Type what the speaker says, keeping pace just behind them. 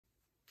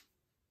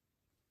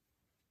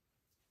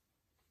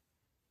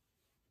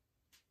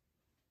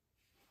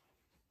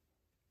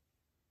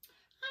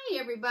Hey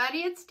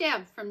everybody, it's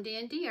Deb from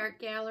D&D Art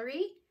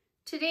Gallery.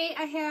 Today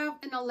I have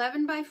an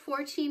 11 by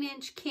 14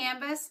 inch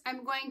canvas.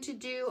 I'm going to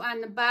do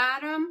on the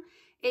bottom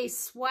a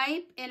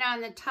swipe and on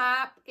the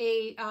top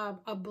a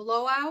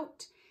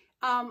blowout.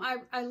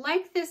 I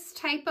like this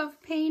type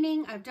of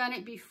painting. I've done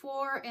it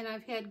before and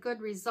I've had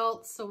good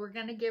results, so we're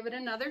going to give it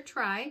another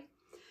try.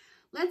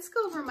 Let's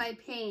go over my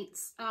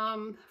paints.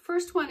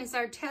 First one is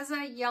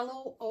Arteza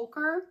Yellow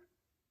Ochre.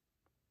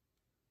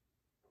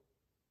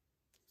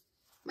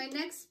 My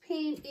next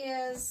paint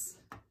is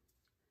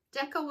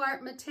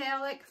DecoArt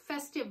Metallic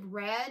Festive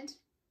Red.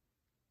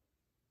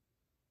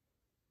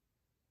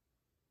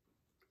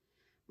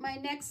 My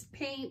next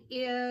paint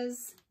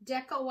is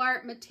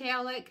DecoArt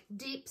Metallic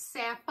Deep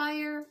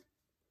Sapphire.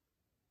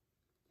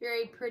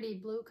 Very pretty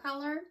blue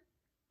color.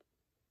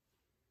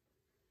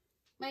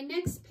 My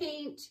next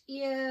paint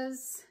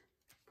is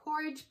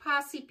Pourage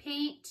Posse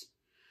Paint.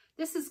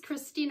 This is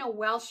Christina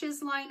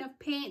Welch's line of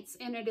paints,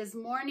 and it is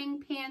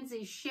Morning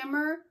Pansy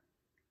Shimmer.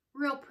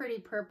 Real pretty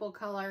purple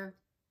color.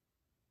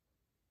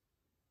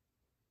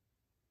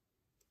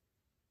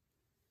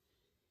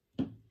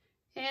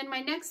 And my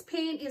next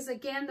paint is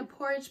again the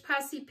Pourage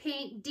Posse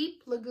Paint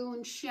Deep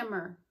Lagoon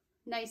Shimmer.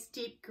 Nice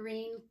deep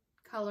green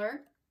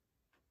color.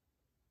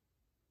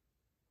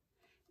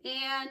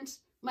 And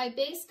my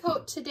base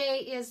coat today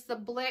is the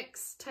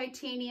Blick's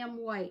Titanium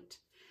White.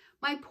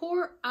 My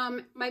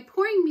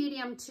pouring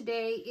medium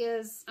today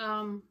is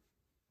 2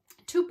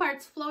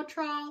 parts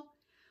Floetrol,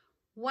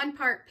 1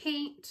 part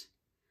paint,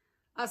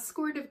 a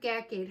squirt of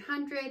GAC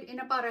 800,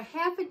 and about a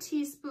 ½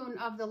 teaspoon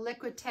of the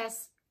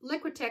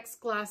Liquitex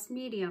gloss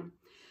medium.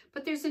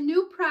 But there's a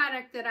new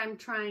product that I'm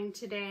trying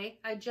today.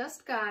 I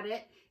just got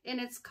it, and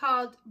it's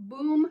called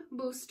Boom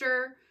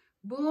Booster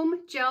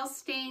Boom Gel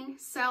Stain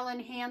Cell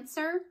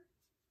Enhancer.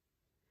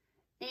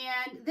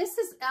 And this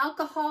is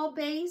alcohol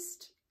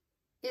based.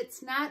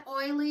 It's not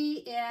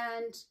oily,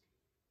 and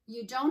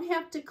you don't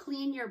have to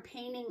clean your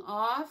painting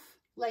off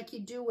like you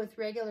do with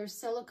regular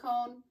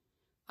silicone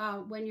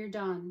when you're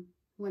done,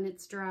 when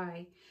it's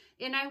dry.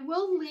 And I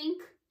will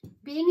link,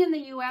 being in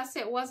the US,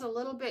 it was a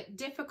little bit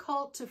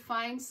difficult to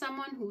find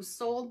someone who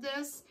sold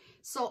this.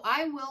 So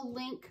I will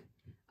link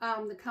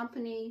the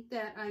company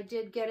that I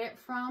did get it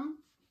from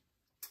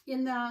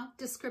in the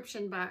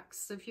description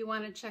box if you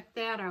want to check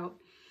that out.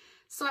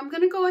 So I'm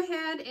going to go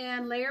ahead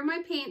and layer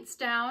my paints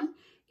down.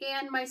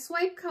 And my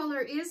swipe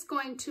color is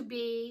going to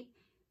be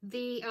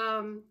the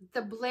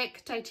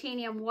Blick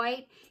Titanium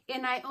White,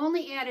 and I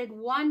only added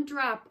 1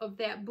 drop of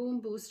that Boom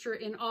Booster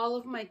in all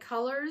of my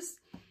colors.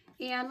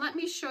 And let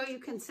me show you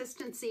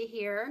consistency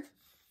here.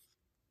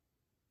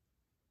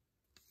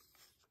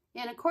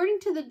 And according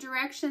to the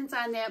directions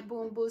on that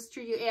Boom Booster,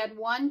 you add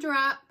 1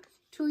 drop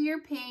to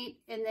your paint,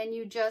 and then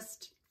you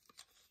just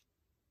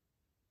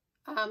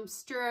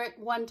stir it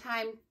 1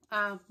 time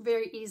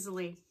very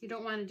easily. You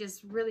don't want to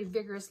just really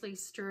vigorously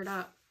stir it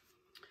up.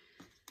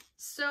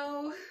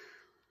 So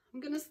I'm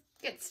going to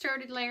get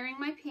started layering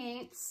my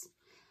paints.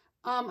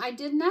 I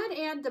did not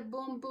add the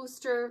Boom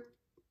Booster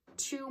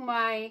to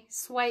my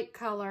swipe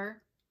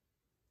color.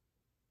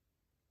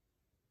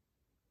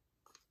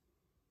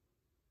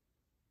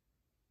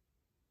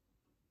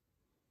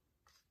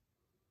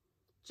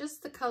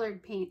 Just the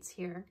colored paints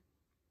here.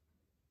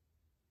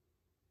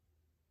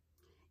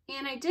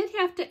 And I did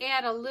have to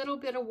add a little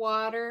bit of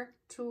water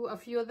to a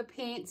few of the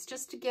paints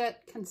just to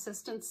get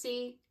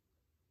consistency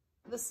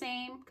the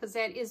same, because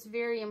that is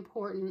very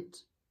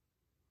important,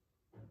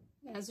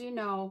 as you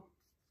know.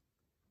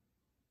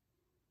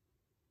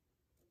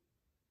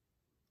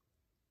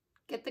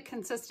 Get the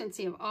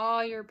consistency of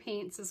all your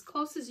paints as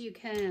close as you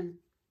can.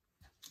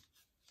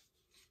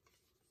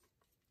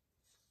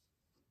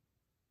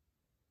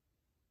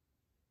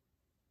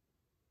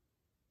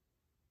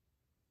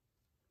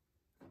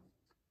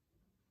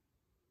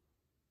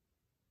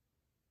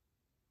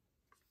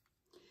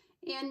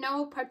 In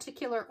no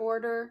particular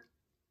order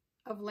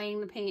of laying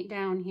the paint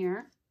down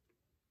here.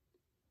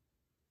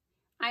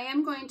 I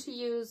am going to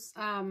use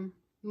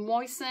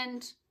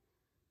moistened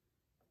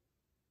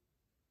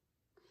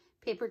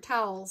paper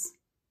towels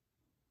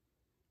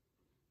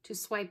to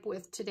swipe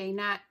with today,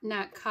 not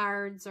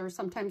cards, or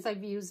sometimes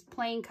I've used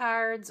plain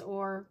cards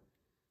or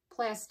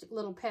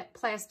little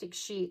plastic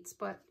sheets,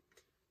 but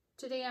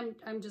today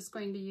I'm just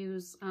going to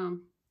use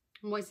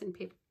moistened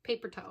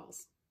paper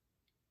towels.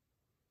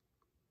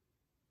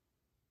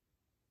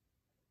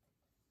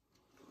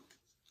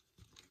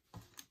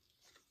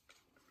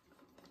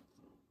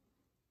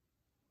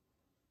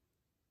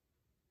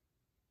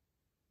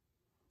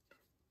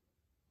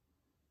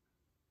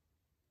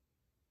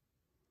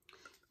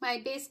 My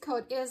base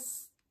coat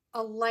is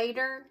a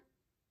lighter.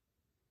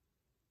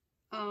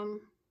 I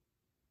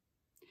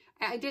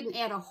didn't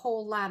add a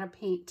whole lot of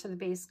paint to the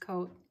base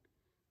coat,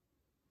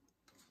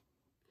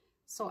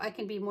 so I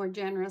can be more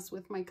generous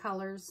with my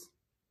colors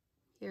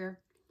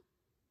here.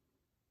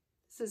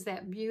 This is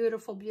that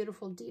beautiful,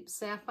 beautiful deep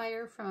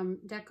sapphire from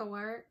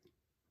DecoArt.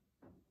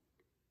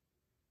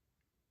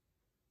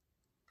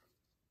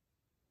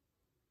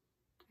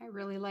 I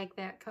really like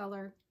that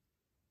color.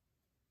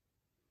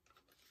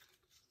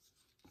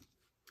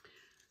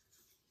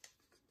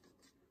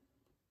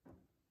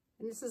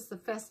 And this is the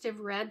Festive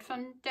Red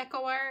from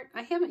DecoArt.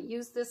 I haven't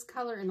used this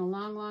color in a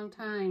long, long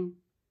time.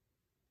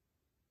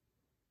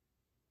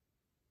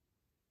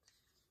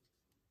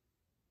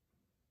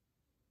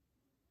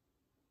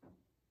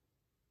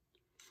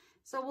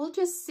 So we'll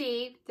just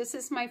see. This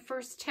is my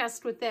first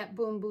test with that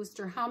boom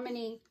booster. How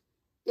many,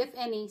 if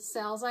any,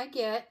 cells I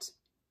get.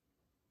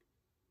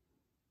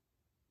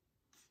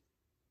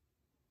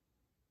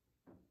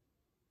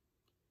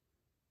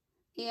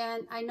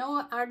 And I know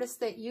an artist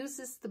that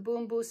uses the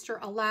boom booster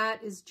a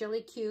lot is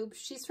Jilly Cube.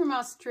 She's from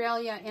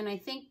Australia, and I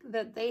think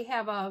that they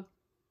have an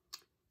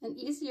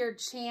easier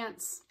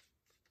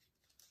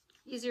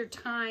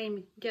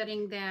time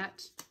getting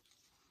that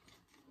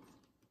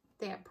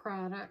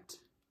product.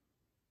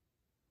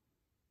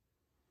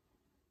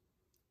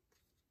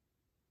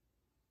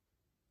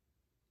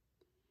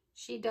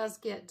 She does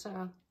get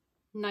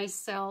nice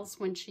cells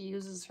when she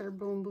uses her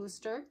boom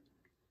booster.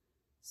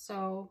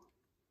 So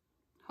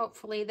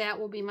hopefully that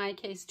will be my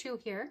case too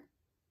here.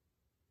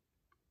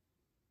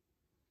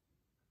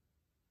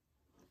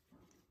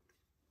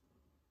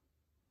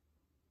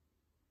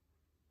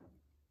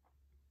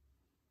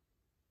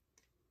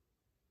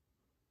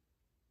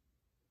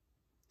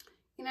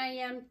 And I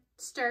am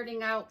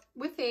starting out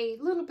with a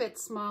little bit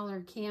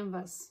smaller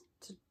canvas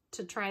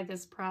to try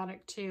this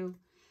product too.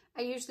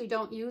 I usually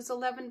don't use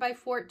 11 by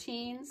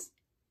 14s,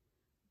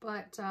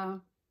 but I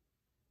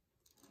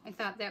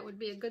thought that would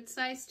be a good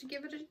size to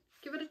give it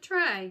a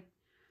try.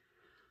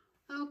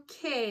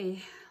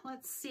 Okay,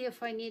 let's see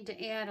if I need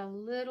to add a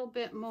little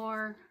bit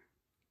more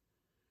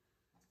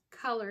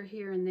color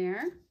here and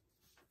there.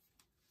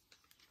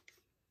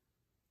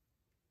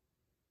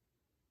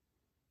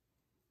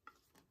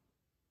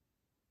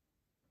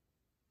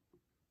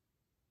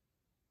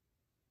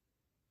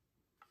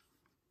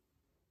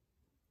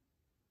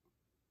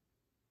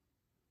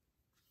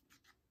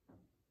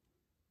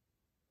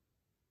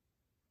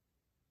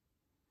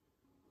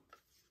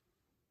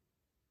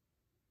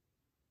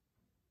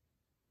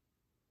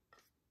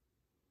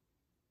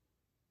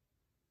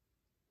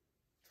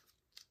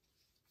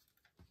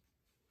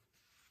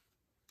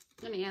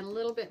 I'm going to add a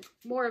little bit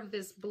more of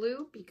this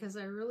blue because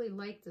I really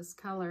like this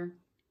color.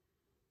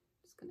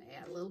 Just going to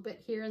add a little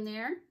bit here and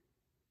there.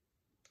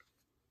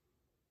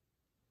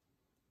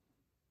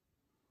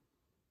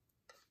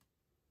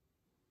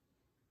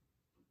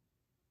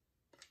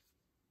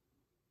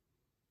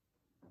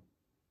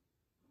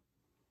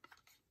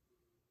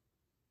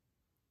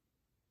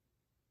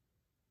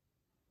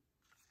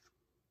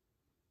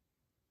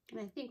 And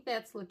I think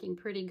that's looking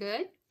pretty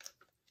good.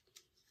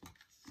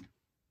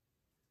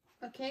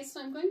 Okay, so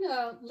I'm going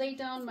to lay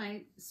down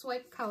my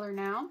swipe color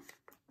now.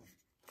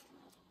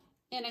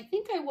 And I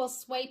think I will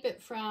swipe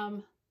it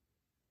from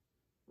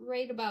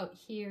right about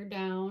here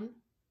down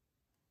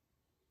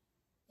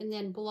and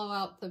then blow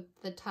out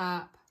the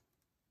top.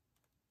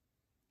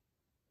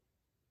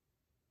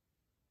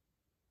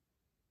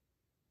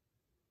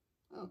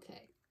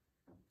 Okay,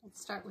 let's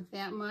start with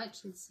that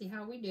much and see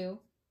how we do.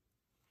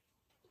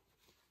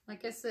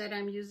 Like I said,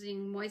 I'm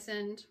using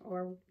moistened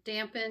or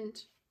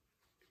dampened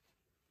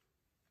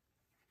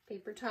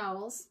paper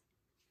towels.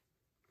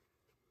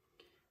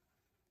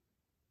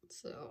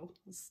 So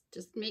let's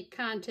just make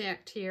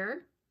contact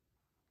here.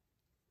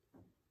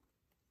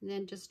 And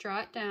then just draw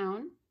it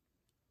down.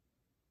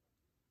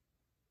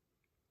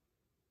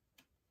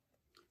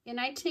 And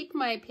I take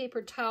my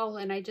paper towel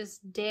and I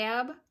just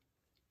dab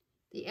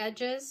the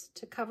edges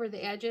to cover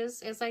the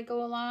edges as I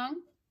go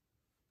along.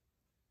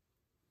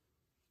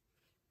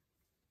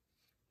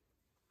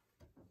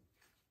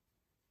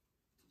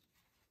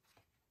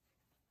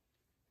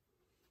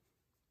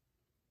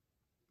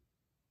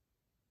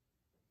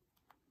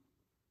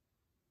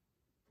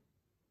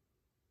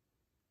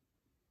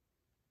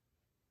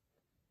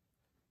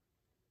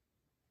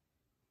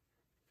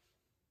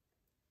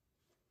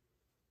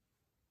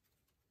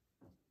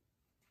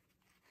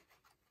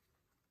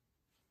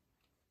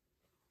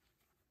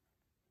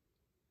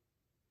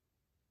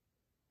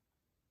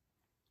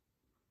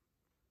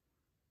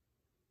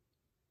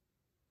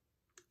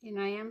 And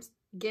I am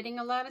getting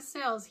a lot of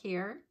cells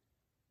here.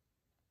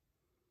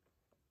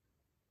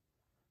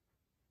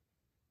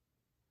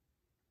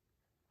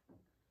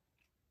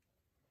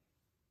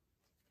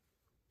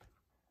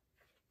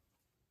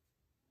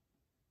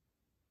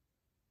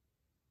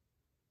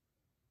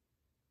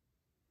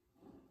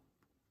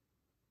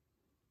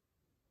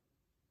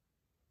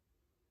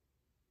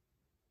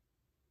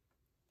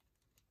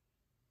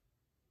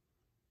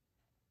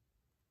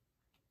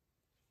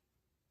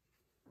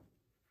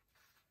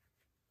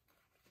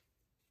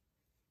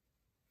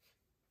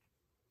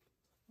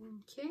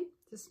 Okay,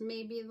 this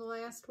may be the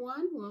last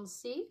one, we'll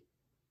see.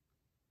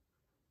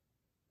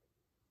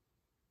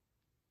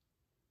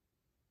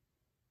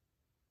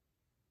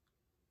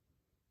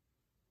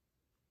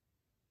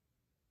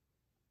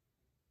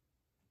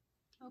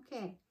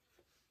 Okay.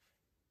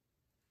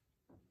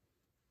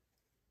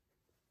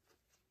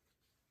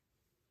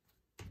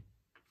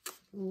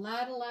 A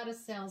lot of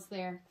cells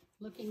there,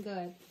 looking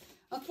good.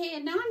 Okay,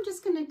 and now I'm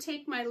just going to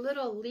take my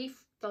little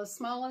leaf the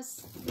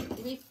smallest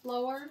leaf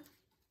blower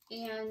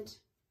and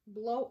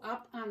blow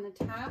up on the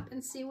top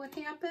and see what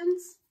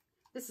happens.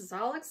 This is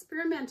all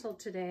experimental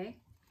today.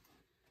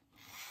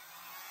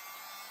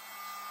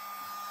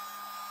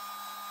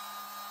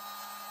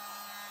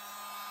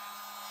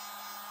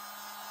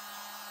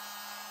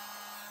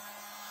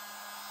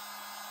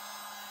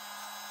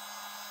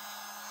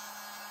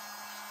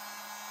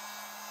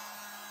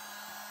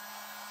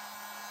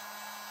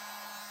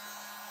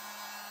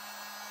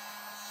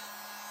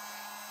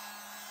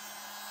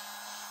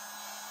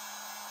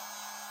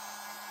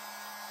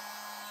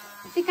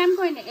 I think I'm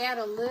going to add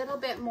a little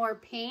bit more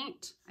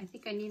paint. I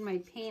think I need my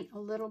paint a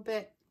little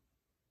bit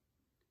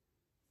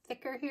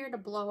thicker here to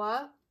blow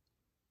up.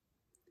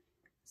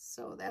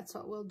 So that's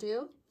what we'll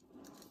do.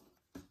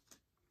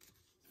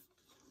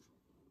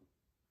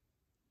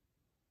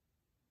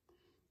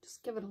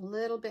 Just give it a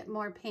little bit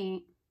more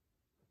paint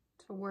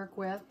to work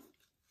with.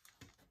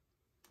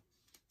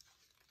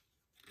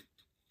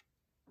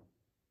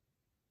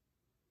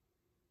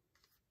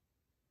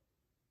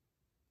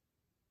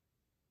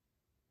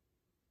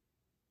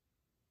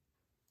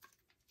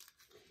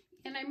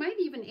 And I might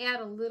even add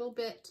a little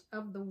bit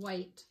of the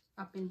white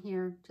up in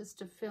here just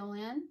to fill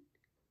in.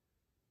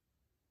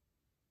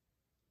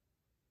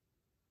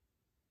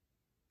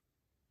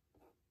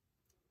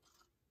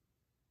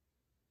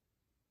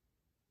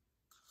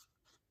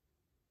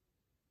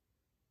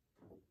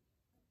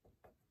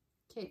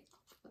 Okay,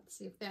 let's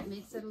see if that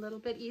makes it a little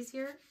bit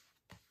easier.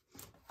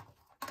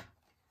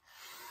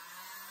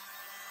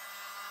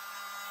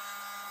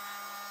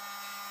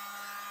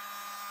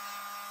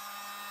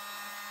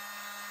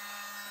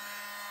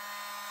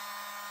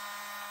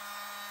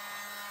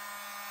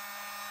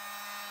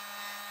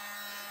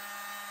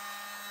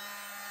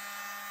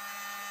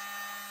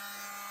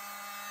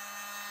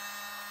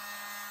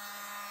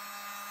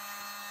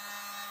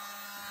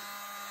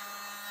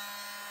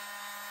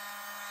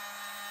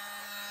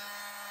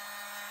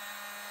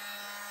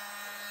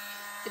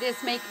 It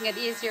is making it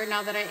easier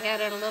now that I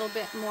added a little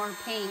bit more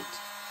paint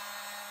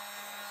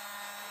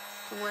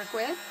to work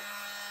with.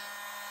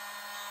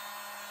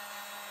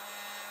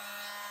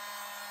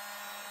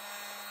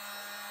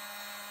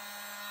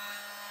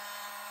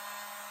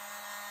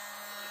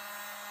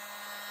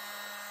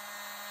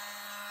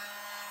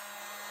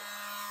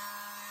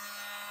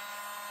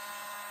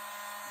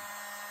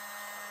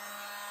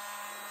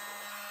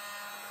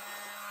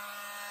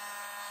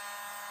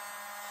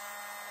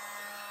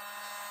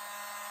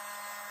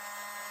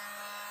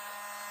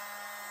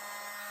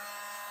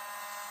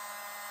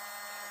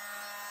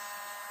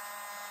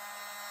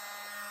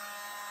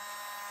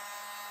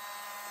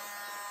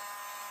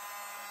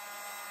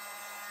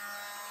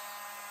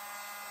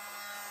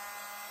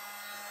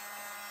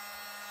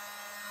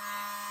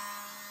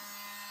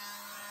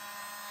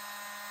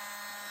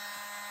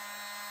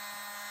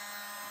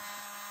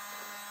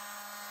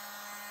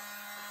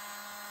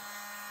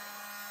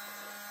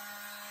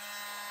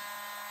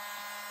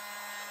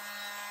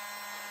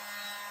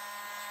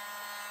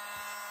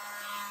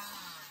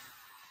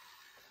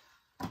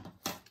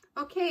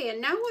 Okay,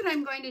 and now what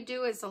I'm going to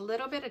do is a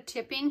little bit of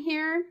tipping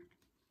here.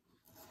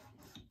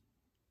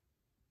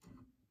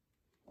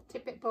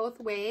 Tip it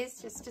both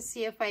ways just to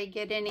see if I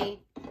get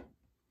any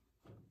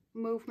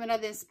movement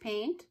of this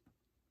paint.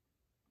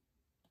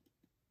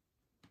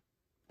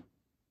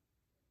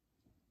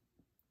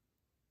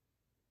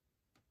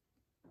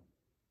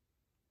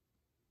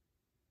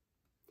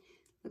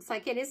 Looks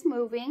like it is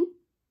moving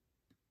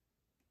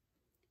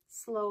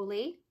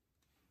slowly.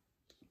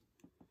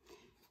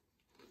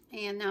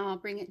 And now I'll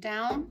bring it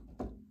down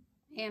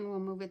and we'll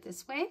move it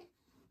this way.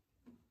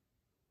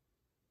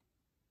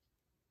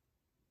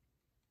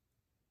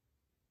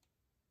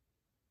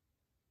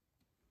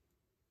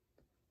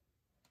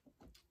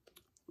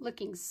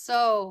 Looking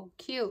so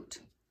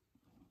cute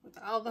with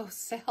all those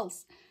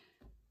cells.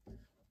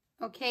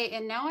 Okay,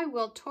 and now I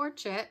will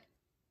torch it.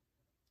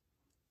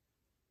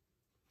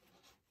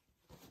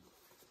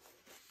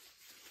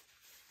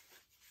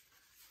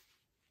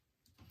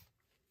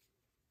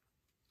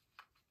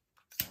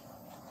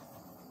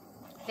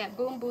 That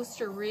boom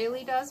booster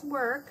really does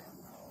work.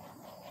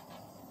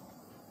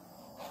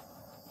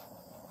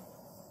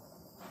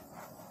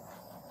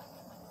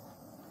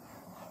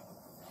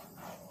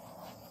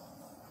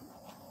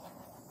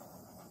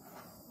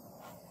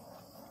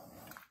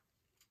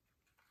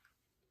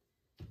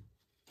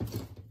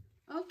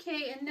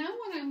 Okay, and now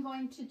what I'm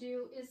going to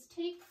do is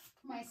take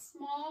my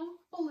small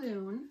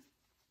balloon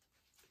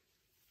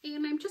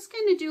and I'm just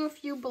going to do a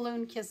few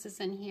balloon kisses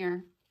in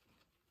here.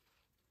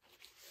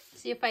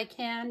 See if I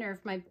can, or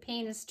if my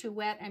paint is too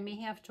wet, I may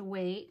have to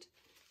wait.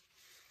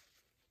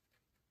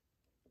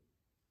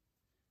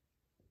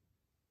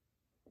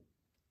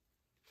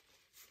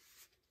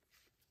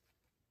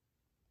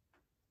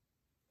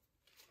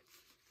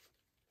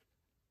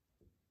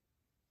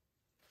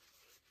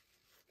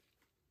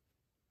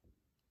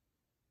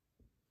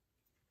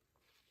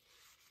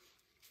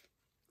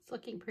 It's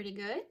looking pretty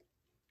good.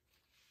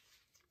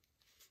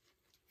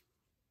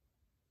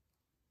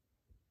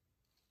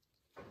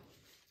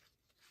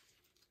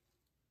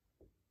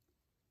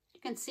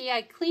 see,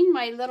 I clean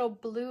my little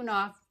balloon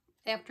off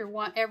after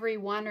every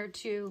 1 or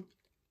 2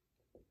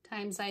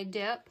 times I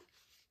dip.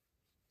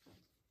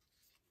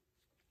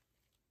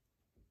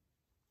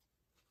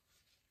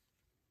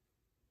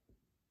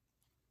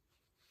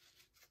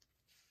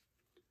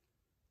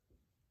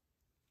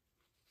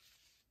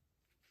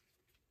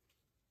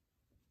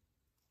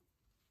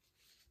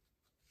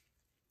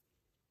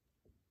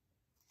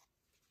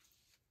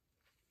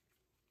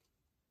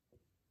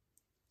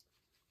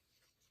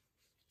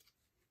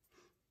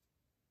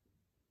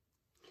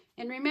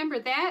 And remember,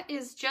 that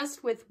is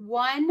just with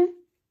 1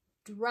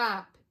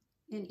 drop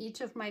in each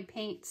of my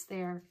paints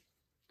there.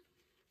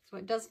 So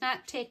it does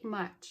not take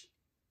much.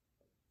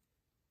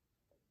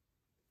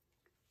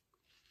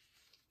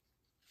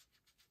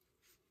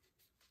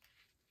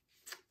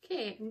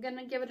 Okay, I'm going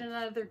to give it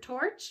another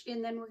torch,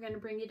 and then we're going to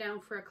bring you down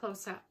for a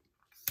close-up.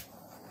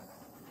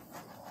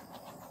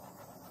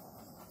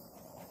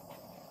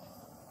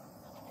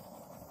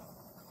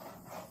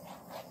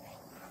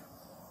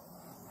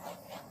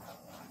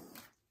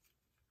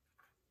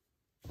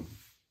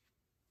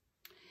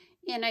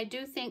 And I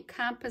do think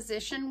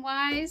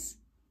composition-wise,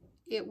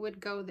 it would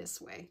go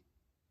this way.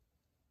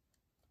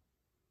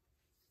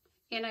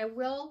 And I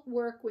will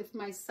work with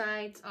my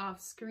sides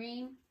off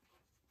screen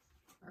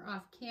or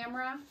off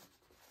camera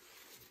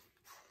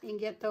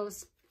and get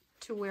those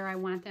to where I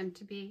want them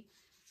to be.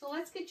 So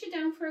let's get you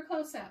down for a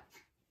close-up.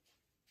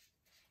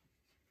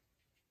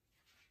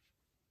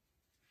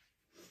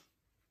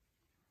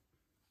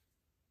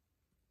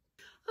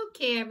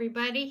 Okay,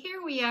 everybody,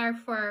 here we are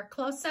for our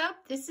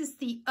close-up. This is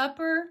the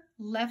upper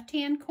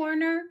left-hand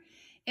corner.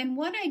 And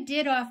what I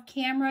did off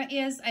camera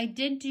is I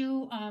did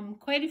do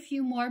quite a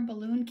few more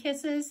balloon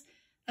kisses,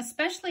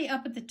 especially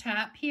up at the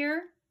top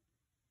here.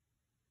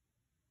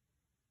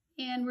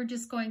 And we're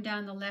just going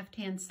down the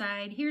left-hand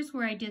side. Here's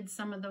where I did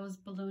some of those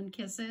balloon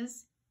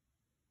kisses.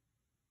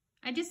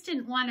 I just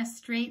didn't want a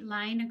straight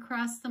line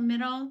across the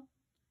middle,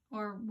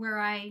 or where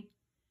I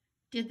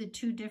did the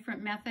 2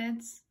 different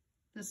methods,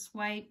 the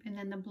swipe and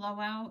then the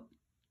blowout.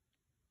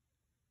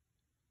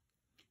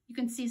 You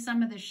can see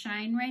some of the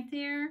shine right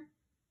there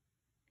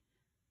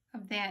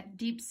of that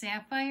deep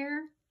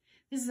sapphire.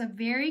 This is a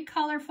very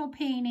colorful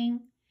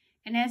painting,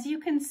 and as you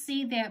can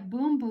see, that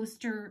boom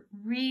booster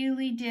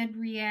really did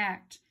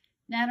react.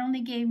 Not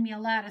only gave me a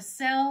lot of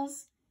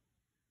cells,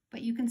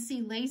 but you can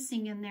see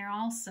lacing in there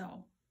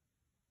also.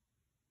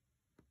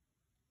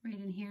 Right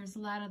in here is a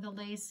lot of the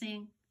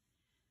lacing.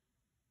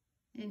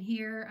 And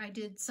here I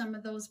did some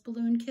of those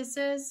balloon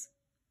kisses.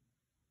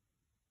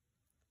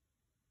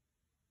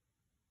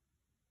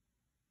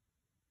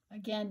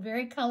 Again,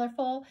 very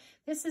colorful.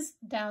 This is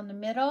down the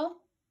middle.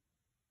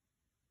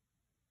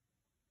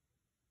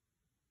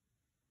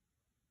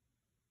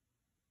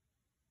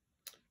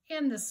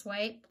 And the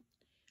swipe.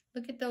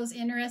 Look at those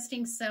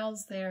interesting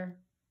cells there.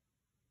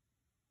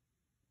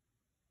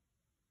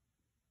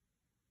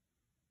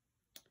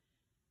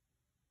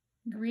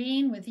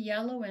 Green with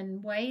yellow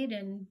and white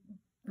and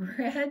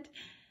red.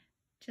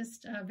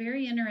 Just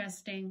very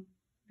interesting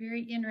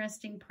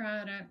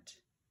product.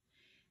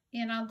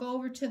 And I'll go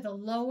over to the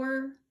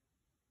lower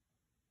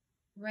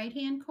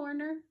right-hand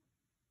corner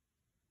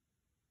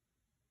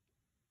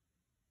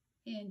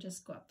and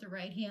just go up the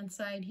right-hand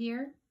side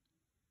here.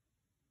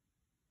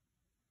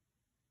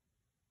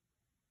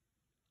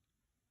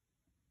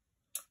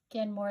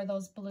 Again, more of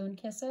those balloon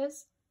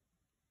kisses.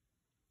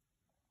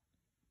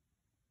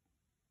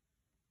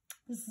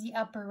 This is the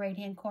upper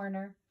right-hand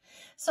corner.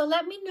 So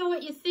let me know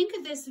what you think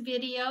of this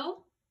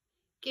video.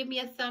 Give me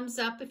a thumbs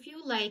up if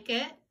you like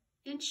it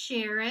and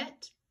share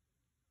it.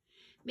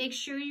 Make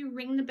sure you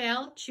ring the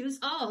bell, choose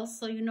all,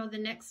 so you know the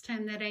next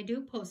time that I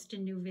do post a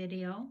new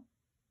video.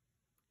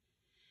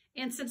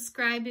 And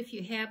subscribe if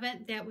you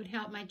haven't. That would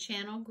help my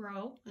channel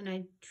grow, and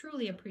I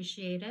truly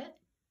appreciate it.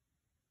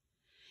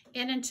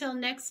 And until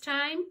next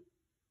time,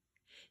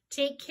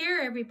 take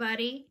care,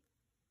 everybody.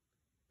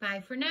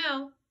 Bye for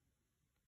now.